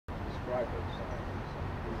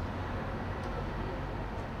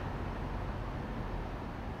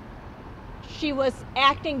She was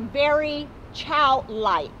acting very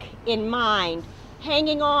childlike in mind,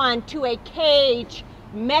 hanging on to a cage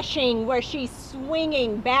meshing where she's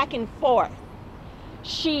swinging back and forth.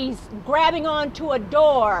 She's grabbing onto a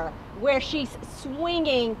door where she's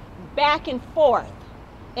swinging back and forth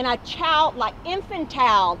in a childlike,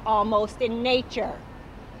 infantile almost in nature.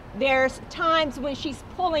 There's times when she's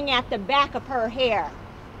pulling at the back of her hair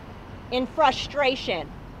in frustration.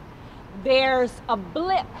 There's a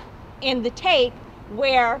blip in the tape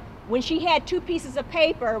where when she had two pieces of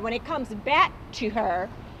paper, when it comes back to her,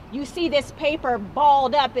 you see this paper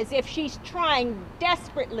balled up as if she's trying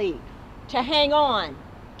desperately to hang on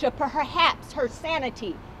to perhaps her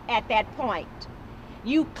sanity at that point.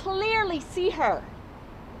 You clearly see her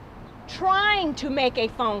trying to make a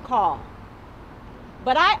phone call.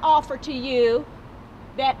 But I offer to you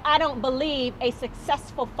that I don't believe a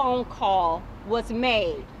successful phone call was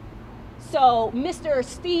made. So Mr.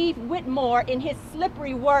 Steve Whitmore, in his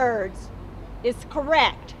slippery words, is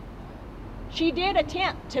correct. She did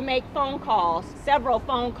attempt to make phone calls, several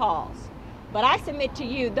phone calls, but I submit to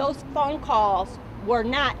you those phone calls were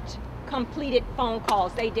not completed phone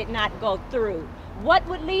calls. They did not go through. What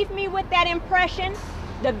would leave me with that impression?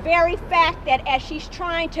 The very fact that as she's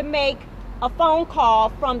trying to make a phone call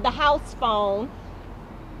from the house phone,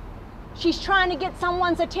 she's trying to get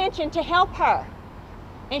someone's attention to help her.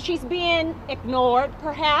 And she's being ignored,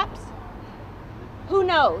 perhaps. Who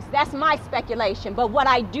knows? That's my speculation. But what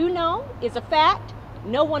I do know is a fact: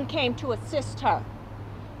 no one came to assist her.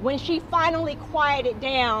 When she finally quieted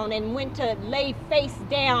down and went to lay face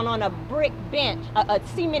down on a brick bench, a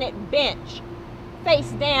cemented bench,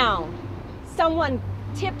 face down, someone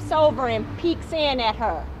tips over and peeks in at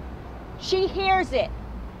her. She hears it.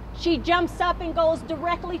 She jumps up and goes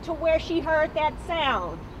directly to where she heard that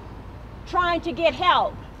sound, trying to get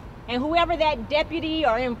help. And whoever that deputy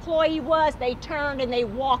or employee was, they turned and they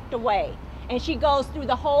walked away. And she goes through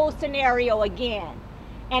the whole scenario again.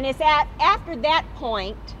 And it's after that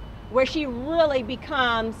point where she really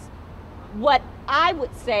becomes what I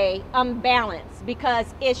would say unbalanced,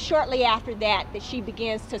 because it's shortly after that that she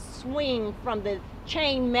begins to swing from the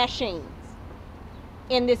chain meshings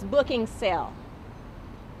in this booking cell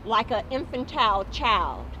like an infantile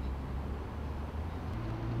child.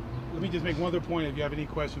 Let me just make one other point. If you have any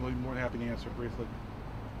questions, I'll be more than happy to answer briefly.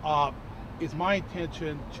 It's my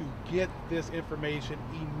intention to get this information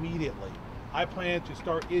immediately. I plan to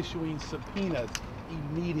start issuing subpoenas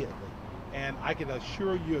immediately. And I can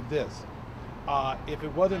assure you of this. If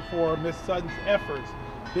it wasn't for Ms. Sutton's efforts,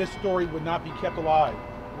 this story would not be kept alive.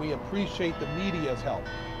 We appreciate the media's help.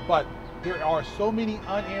 But there are so many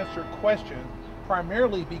unanswered questions,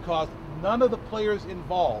 primarily because none of the players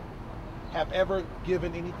involved have ever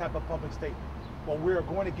given any type of public statement. Well, we're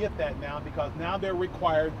going to get that now, because now they're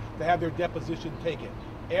required to have their deposition taken.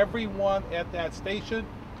 Everyone at that station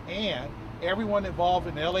and everyone involved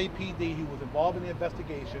in the LAPD who was involved in the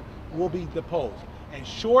investigation will be deposed. And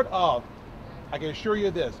short of, I can assure you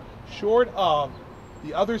this, short of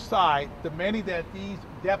the other side demanding that these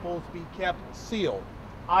depots be kept sealed,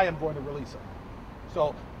 I am going to release them.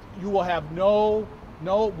 So you will have no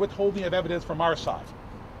withholding of evidence from our side.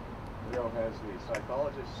 Leo, has the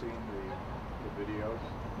psychologist seen the videos?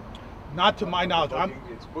 Not to my knowledge.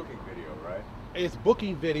 It's booking video, right? It's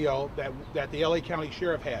booking video that the LA County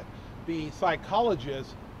Sheriff had. The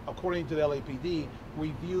psychologist, according to the LAPD,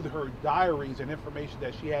 reviewed her diaries and information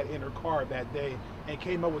that she had in her car that day and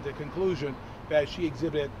came up with the conclusion that she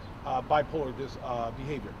exhibited bipolar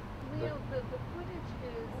behavior. Leo, the footage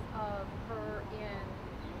is of her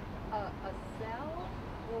in a cell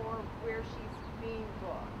or where she's being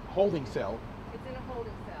booked? Holding cell. It's in a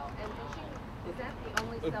holding cell. And is that the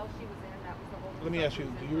only cell she was in? That was the holding cell? Let me ask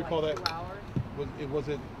you, do you recall that? 2 hours? Was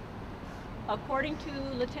it? According to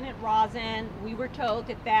Lieutenant Rosen, we were told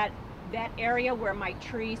that area where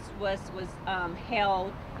Mitrice was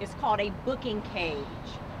held is called a booking cage,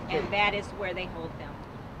 and that is where they hold them.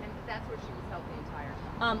 And that's where she was held the entire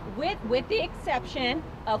time? With the exception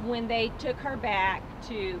of when they took her back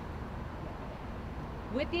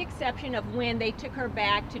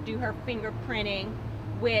to do her fingerprinting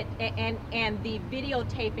and the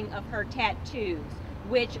videotaping of her tattoos,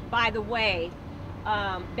 which, by the way,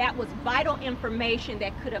 that was vital information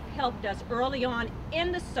that could have helped us early on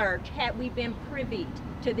in the search had we been privy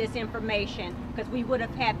to this information, because we would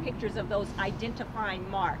have had pictures of those identifying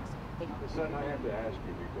marks. Ms. Sutton, I have to ask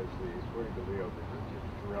you, because according to Leo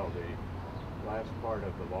Terrell, the last part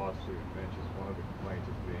of the lawsuit mentions one of the complaints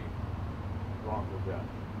as being wrongful death.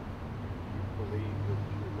 Do you believe that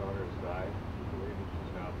your daughter has died? Do you believe that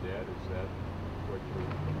she's now dead? Is that what you're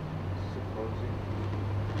supposing?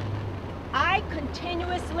 I I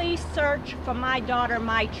continuously search for my daughter,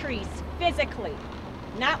 Mitrice, physically,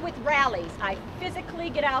 not with rallies. I physically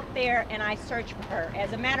get out there and I search for her.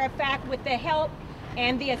 As a matter of fact, with the help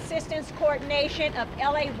and the assistance coordination of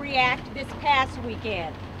LA React this past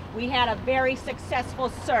weekend, we had a very successful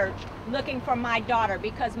search looking for my daughter,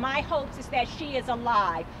 because my hopes is that she is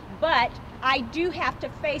alive. But I do have to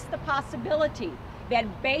face the possibility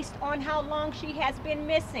that based on how long she has been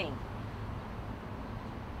missing,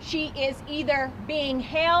 she is either being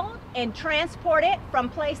held and transported from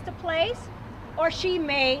place to place, or she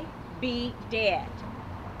may be dead.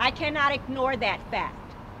 I cannot ignore that fact,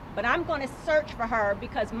 but I'm going to search for her,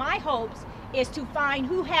 because my hopes is to find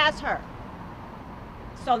who has her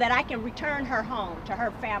so that I can return her home to her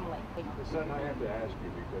family. Ms. Sutton, I have to ask you,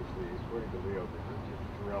 because according to Leo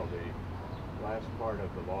Terrell, the last part of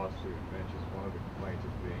the lawsuit mentions one of the complaints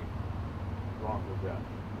as being wrongful death.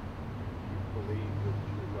 Do you believe that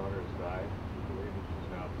your daughter has died? Do you believe that she's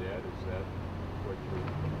now dead? Is that what you're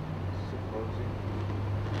supposing?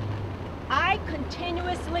 I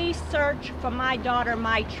continuously search for my daughter,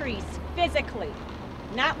 Mitrice, physically,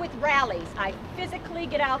 not with rallies. I physically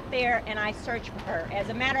get out there and I search for her. As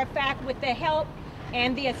a matter of fact, with the help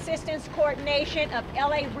and the assistance coordination of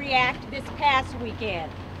LA React this past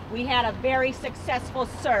weekend, we had a very successful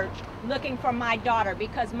search looking for my daughter,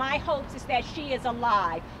 because my hopes is that she is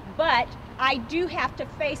alive. But I do have to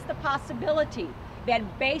face the possibility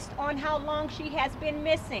that based on how long she has been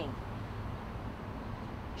missing,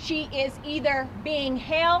 she is either being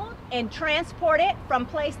held and transported from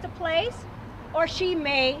place to place, or she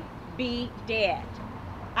may be dead.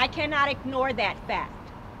 I cannot ignore that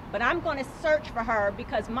fact, but I'm going to search for her,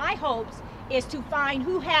 because my hopes is to find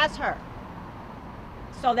who has her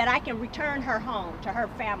so that I can return her home to her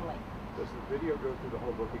family. Does the video go through the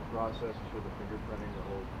whole booking process, show the fingerprinting, the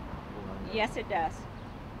whole nine? Yes, it does.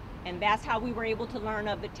 And that's how we were able to learn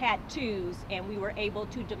of the tattoos, and we were able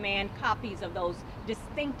to demand copies of those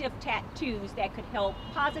distinctive tattoos that could help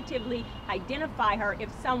positively identify her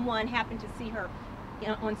if someone happened to see her, you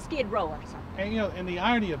know, on Skid Row or something. And and the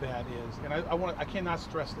irony of that is, and I cannot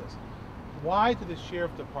stress this, why did the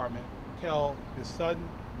sheriff department tell Ms. Sutton,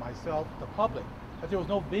 myself, the public, that there was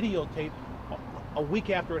no videotape a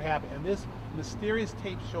week after it happened? And this mysterious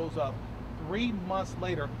tape shows up 3 months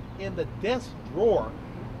later in the desk drawer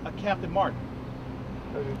of Captain Martin.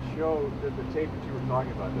 Does it show that the tape that you were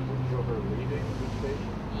talking about, does it show her leaving the station?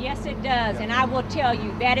 Yes, it does. And I will tell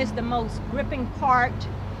you, that is the most gripping part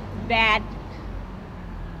that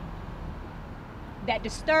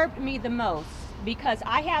disturbed me the most, because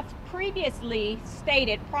I have previously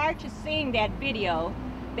stated prior to seeing that video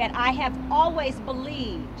that I have always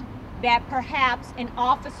believed that perhaps an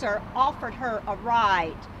officer offered her a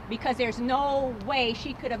ride, because there's no way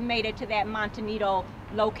she could have made it to that Montanito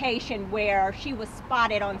location where she was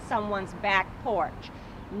spotted on someone's back porch.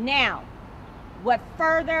 Now, what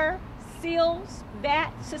further seals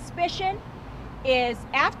that suspicion is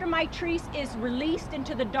after Mitrice is released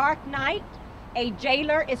into the dark night, a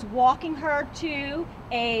jailer is walking her to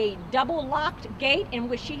a double locked gate in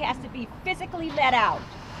which she has to be physically let out.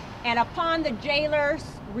 And upon the jailer's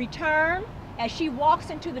return, as she walks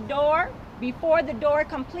into the door, before the door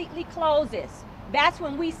completely closes, that's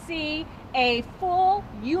when we see a full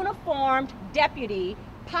uniformed deputy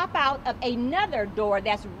pop out of another door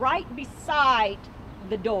that's right beside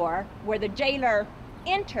the door where the jailer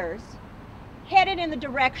enters, headed in the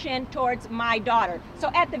direction towards my daughter. So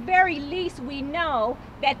at the very least, we know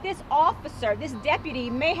that this officer, this deputy,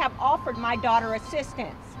 may have offered my daughter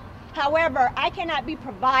assistance. However, I cannot be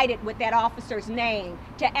provided with that officer's name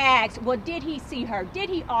to ask, well, did he see her? Did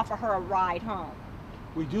he offer her a ride home?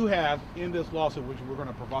 We do have in this lawsuit, which we're going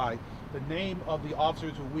to provide, the name of the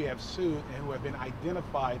officers who we have sued and who have been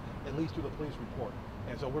identified, at least through the police report.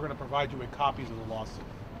 And so we're going to provide you with copies of the lawsuit.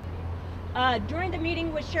 During the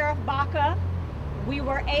meeting with Sheriff Baca, we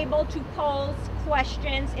were able to pose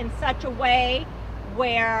questions in such a way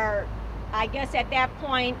where I guess at that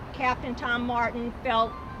point, Captain Tom Martin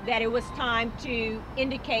felt that it was time to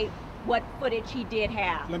indicate what footage he did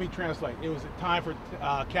have. Let me translate. It was time for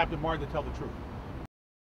Captain Martin to tell the truth.